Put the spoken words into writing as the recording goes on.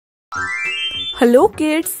Hello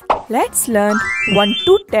kids, let's learn 1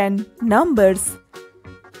 to 10 numbers.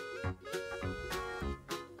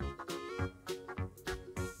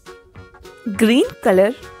 Green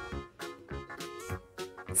color,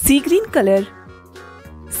 sea green color,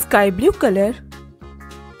 sky blue color,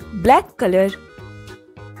 black color,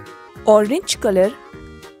 orange color,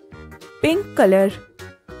 pink color,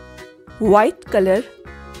 white color,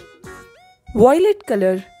 violet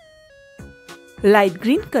color, light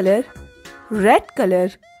green color, red color,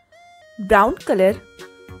 brown color,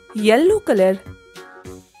 yellow color,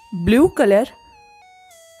 blue color,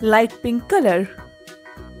 light pink color.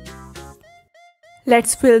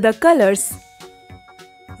 Let's fill the colors.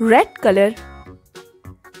 Red color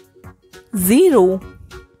 0.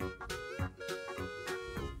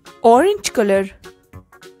 Orange color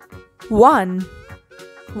 1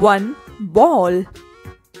 ball.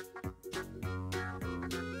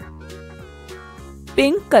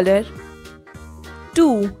 Pink color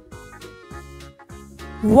 2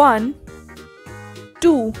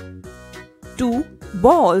 2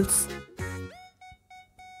 balls.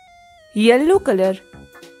 Yellow color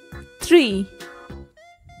 3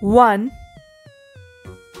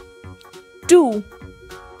 2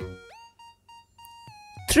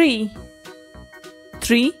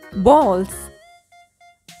 3 balls.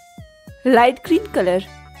 Light green color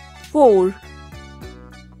 4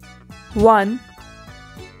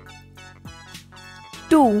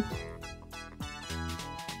 2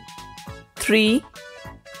 3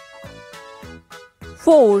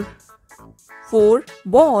 4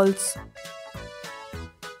 balls.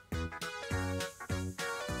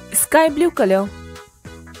 Sky blue color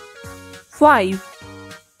 5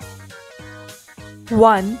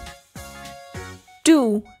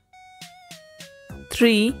 2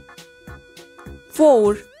 3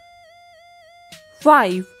 4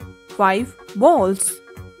 5 balls.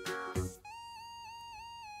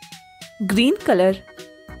 Green color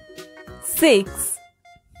 6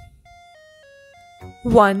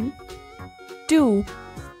 2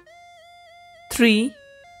 3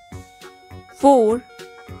 4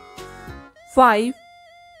 5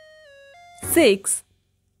 6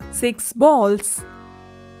 balls.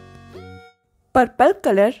 Purple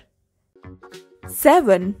color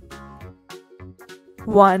 7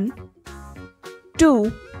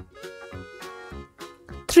 2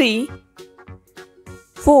 3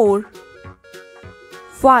 4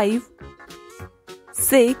 5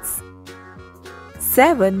 6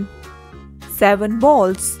 7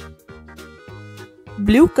 balls.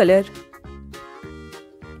 Blue color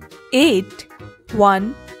 8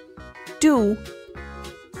 2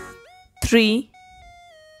 3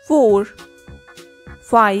 4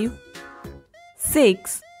 5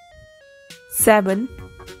 6 7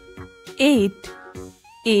 8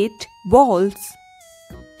 balls.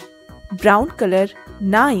 Brown color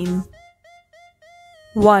 9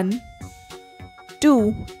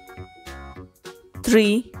 2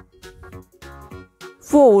 3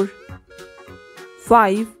 4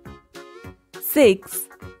 5 6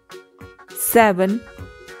 7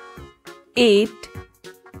 8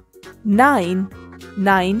 9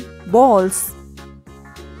 balls.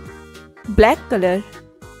 Black color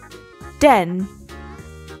 10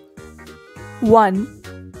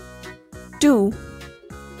 2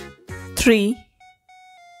 3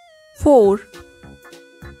 4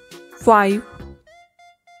 5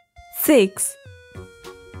 6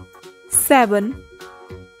 7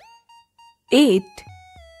 8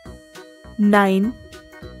 9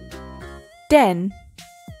 10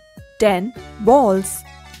 balls.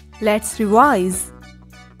 Let's revise.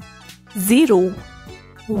 0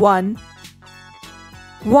 1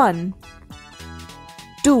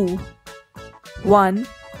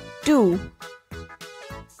 2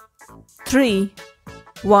 3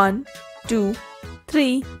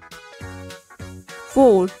 3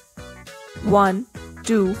 4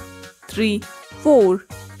 3 4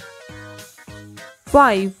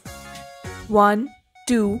 5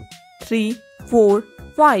 3 4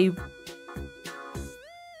 5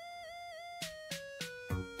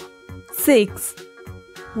 6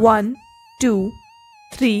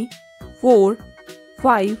 3 4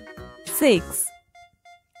 5 6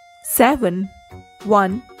 7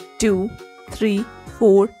 3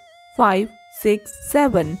 4 5 6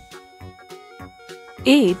 7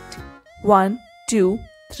 8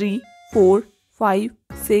 3 4 5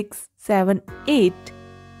 6 7 8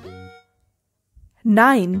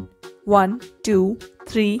 9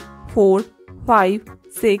 3 4 5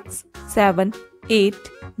 6 7 8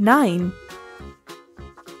 9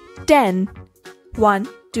 10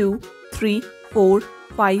 3 4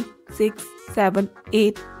 5 6 7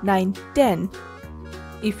 8 9 10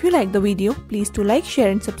 If you like the video, please do like,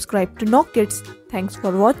 share and subscribe to Knock Kids. Thanks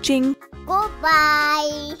for watching.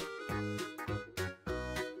 Goodbye.